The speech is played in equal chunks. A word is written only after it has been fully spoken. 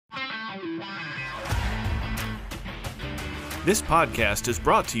This podcast is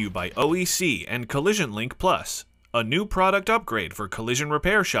brought to you by OEC and Collision Link Plus, a new product upgrade for collision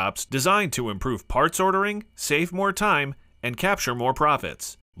repair shops designed to improve parts ordering, save more time, and capture more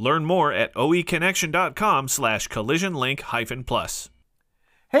profits. Learn more at oeconnection.com/collisionlink-plus.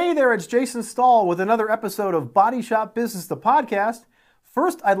 Hey there, it's Jason Stahl with another episode of BodyShop Business, the podcast.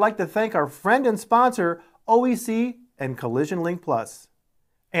 First, I'd like to thank our friend and sponsor, OEC and Collision Link Plus.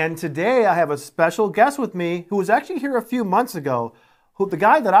 And today I have a special guest with me who was actually here a few months ago, the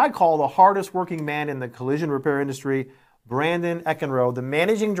guy that I call the hardest working man in the collision repair industry, Brandon Eckenrode, the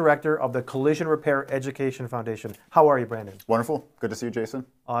Managing Director of the Collision Repair Education Foundation. How are you, Brandon? Wonderful. Good to see you, Jason.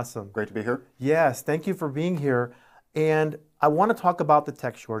 Awesome. Great to be here. Yes, thank you for being here. And I want to talk about the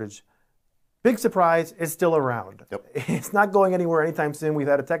tech shortage. Big surprise, it's still around. Yep. It's not going anywhere anytime soon. We've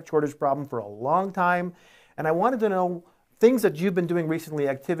had a tech shortage problem for a long time. And I wanted to know things that you've been doing recently,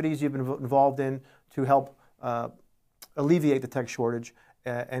 activities you've been involved in to help alleviate the tech shortage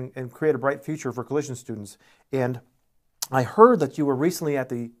and create a bright future for collision students. And I heard that you were recently at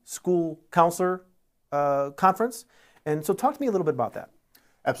the school counselor conference. And so talk to me a little bit about that.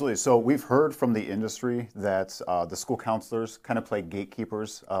 Absolutely. So we've heard from the industry that the school counselors kind of play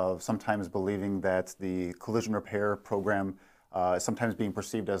gatekeepers of sometimes believing that the collision repair program is sometimes being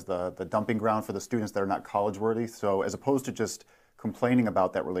perceived as the dumping ground for the students that are not college worthy. So as opposed to just complaining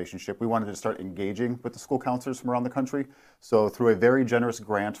about that relationship, we wanted to start engaging with the school counselors from around the country. So through a very generous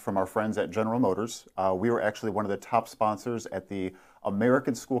grant from our friends at General Motors, we were actually one of the top sponsors at the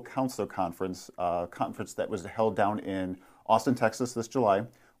American School Counselor Conference, conference that was held down in Austin, Texas this July,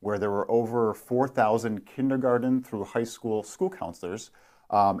 where there were over 4,000 kindergarten through high school counselors.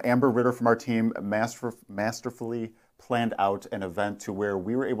 Amber Ritter from our team masterfully planned out an event to where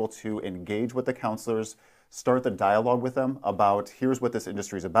we were able to engage with the counselors, start the dialogue with them about here's what this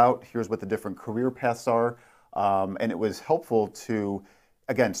industry is about, here's what the different career paths are, and it was helpful to,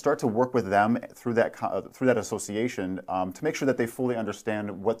 again, start to work with them through that association to make sure that they fully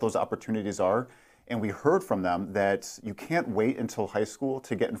understand what those opportunities are. And we heard from them that you can't wait until high school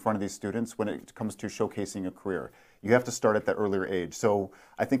to get in front of these students when it comes to showcasing a career. You have to start at that earlier age. So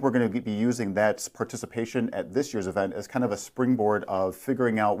I think we're going to be using that participation at this year's event as kind of a springboard of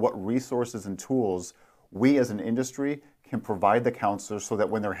figuring out what resources and tools we as an industry can provide the counselors so that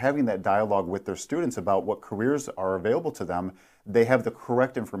when they're having that dialogue with their students about what careers are available to them, they have the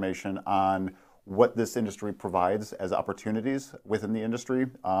correct information on what this industry provides as opportunities within the industry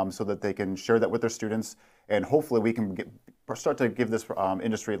so that they can share that with their students. And hopefully we can start to give this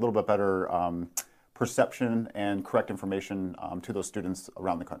industry a little bit better perception and correct information to those students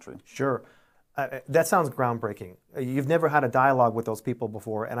around the country. Sure. That sounds groundbreaking. You've never had a dialogue with those people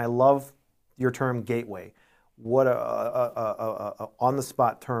before, and I love your term gateway. What a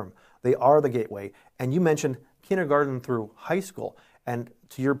on-the-spot term. They are the gateway. And you mentioned kindergarten through high school. And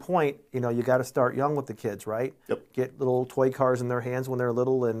to your point, you got to start young with the kids, right? Yep. Get little toy cars in their hands when they're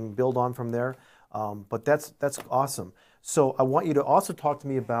little and build on from there. But that's awesome. So I want you to also talk to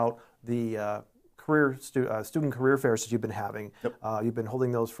me about the student career fairs that you've been having. Yep. You've been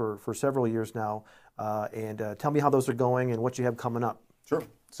holding those for several years now. And tell me how those are going and what you have coming up. Sure.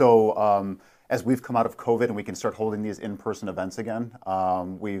 So as we've come out of COVID and we can start holding these in-person events again,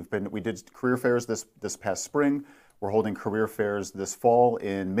 we did career fairs this past spring. We're holding career fairs this fall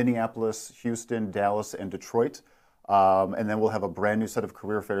in Minneapolis, Houston, Dallas, and Detroit. And then we'll have a brand new set of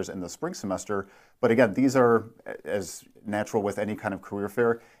career fairs in the spring semester. But again, these are, as natural with any kind of career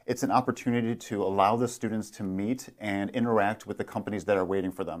fair, it's an opportunity to allow the students to meet and interact with the companies that are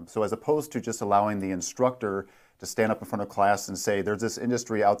waiting for them. So as opposed to just allowing the instructor to stand up in front of class and say, there's this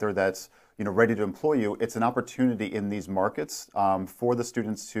industry out there that's ready to employ you, it's an opportunity in these markets for the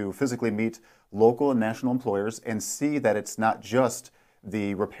students to physically meet local and national employers and see that it's not just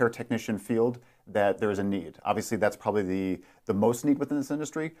the repair technician field that there's a need. Obviously, that's probably the most need within this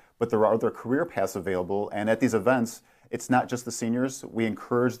industry, but there are other career paths available. And at these events, it's not just the seniors. We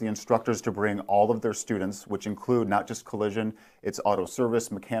encourage the instructors to bring all of their students, which include not just collision, it's auto service,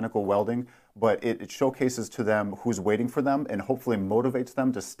 mechanical, welding, but it showcases to them who's waiting for them and hopefully motivates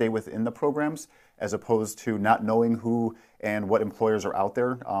them to stay within the programs as opposed to not knowing who and what employers are out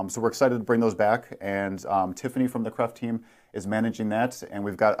there. So we're excited to bring those back. And Tiffany from the CREF team is managing that. And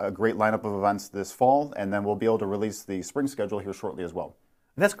we've got a great lineup of events this fall. And then we'll be able to release the spring schedule here shortly as well.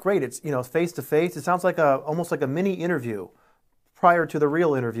 That's great. It's face to face. It sounds like almost like a mini interview prior to the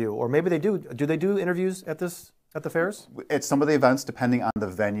real interview, or maybe they do. Do they do interviews at the fairs? At some of the events, depending on the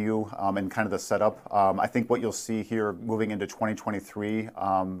venue and kind of the setup. I think what you'll see here moving into 2023,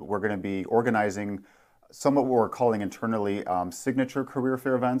 we're going to be organizing some of what we're calling internally signature career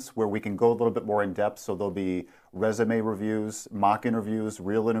fair events, where we can go a little bit more in depth. So there'll be resume reviews, mock interviews,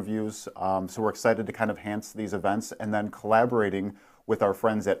 real interviews. So we're excited to kind of enhance these events, and then collaborating with our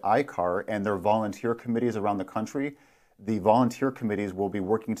friends at ICAR and their volunteer committees around the country. The volunteer committees will be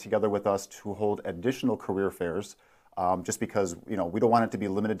working together with us to hold additional career fairs, just because we don't want it to be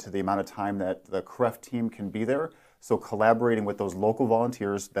limited to the amount of time that the CREF team can be there. So collaborating with those local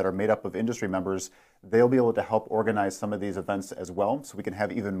volunteers that are made up of industry members, they'll be able to help organize some of these events as well, so we can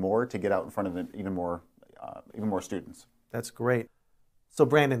have even more to get out in front of even more students. That's great. So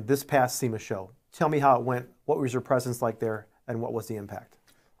Brandon, this past SEMA show, tell me how it went. What was your presence like there, and what was the impact?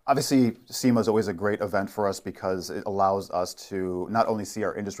 Obviously, SEMA is always a great event for us because it allows us to not only see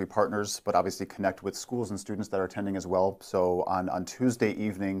our industry partners, but obviously connect with schools and students that are attending as well. So on Tuesday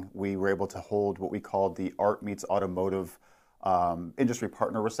evening, we were able to hold what we called the Art Meets Automotive industry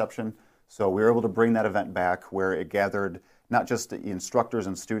partner reception. So we were able to bring that event back, where it gathered not just the instructors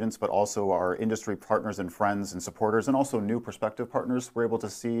and students, but also our industry partners and friends and supporters, and also new prospective partners. We're able to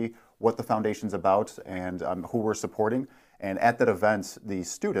see what the foundation's about and who we're supporting. And at that event, the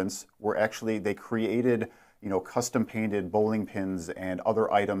students were they created, custom painted bowling pins and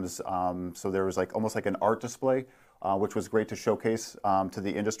other items. So there was almost like an art display, which was great to showcase to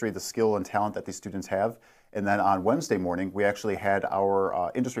the industry the skill and talent that these students have. And then on Wednesday morning, we actually had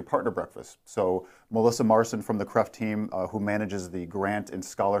our industry partner breakfast. So Melissa Marson from the CREF team, who manages the grant and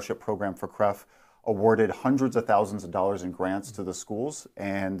scholarship program for CREF, awarded hundreds of thousands of dollars in grants to the schools.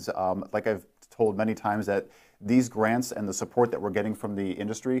 And like I've told many times, that these grants and the support that we're getting from the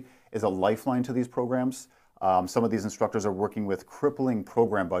industry is a lifeline to these programs. Some of these instructors are working with crippling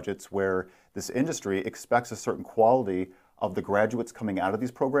program budgets, where this industry expects a certain quality of the graduates coming out of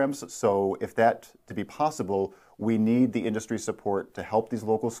these programs. So if that to be possible, we need the industry support to help these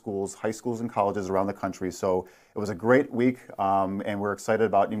local schools, high schools and colleges around the country. So it was a great week, and we're excited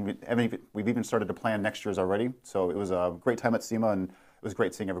about, we've even started to plan next year's already. So it was a great time at SEMA, and it was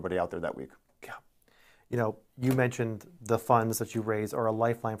great seeing everybody out there that week. Yeah. You mentioned the funds that you raise are a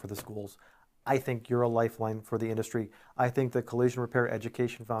lifeline for the schools. I think you're a lifeline for the industry. I think the Collision Repair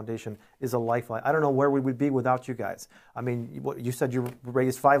Education Foundation is a lifeline. I don't know where we would be without you guys. I mean, you said you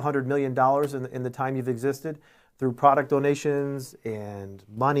raised $500 million in the time you've existed through product donations and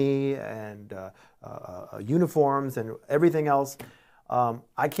money and uniforms and everything else.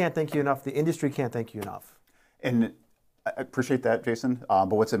 I can't thank you enough. The industry can't thank you enough. And I appreciate that, Jason. But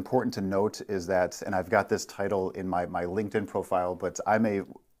what's important to note is that, and I've got this title in my LinkedIn profile, but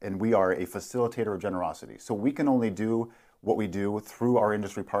we are a facilitator of generosity. So we can only do what we do through our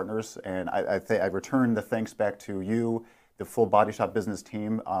industry partners. And I return the thanks back to you, the full BodyShop Business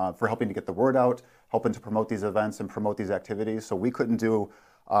team, for helping to get the word out, helping to promote these events and promote these activities. So we couldn't do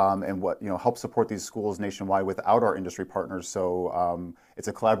help support these schools nationwide without our industry partners. So it's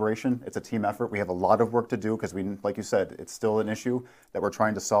a collaboration, it's a team effort. We have a lot of work to do because like you said, it's still an issue that we're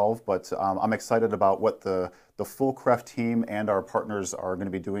trying to solve. But I'm excited about what the full CREF team and our partners are going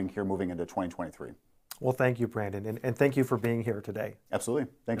to be doing here moving into 2023. Well, thank you, Brandon, and thank you for being here today. Absolutely.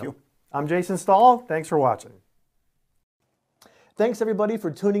 Thank you. I'm Jason Stahl. Thanks for watching. Thanks, everybody,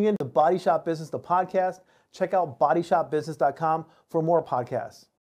 for tuning in to BodyShop Business, the podcast. Check out bodyshopbusiness.com for more podcasts.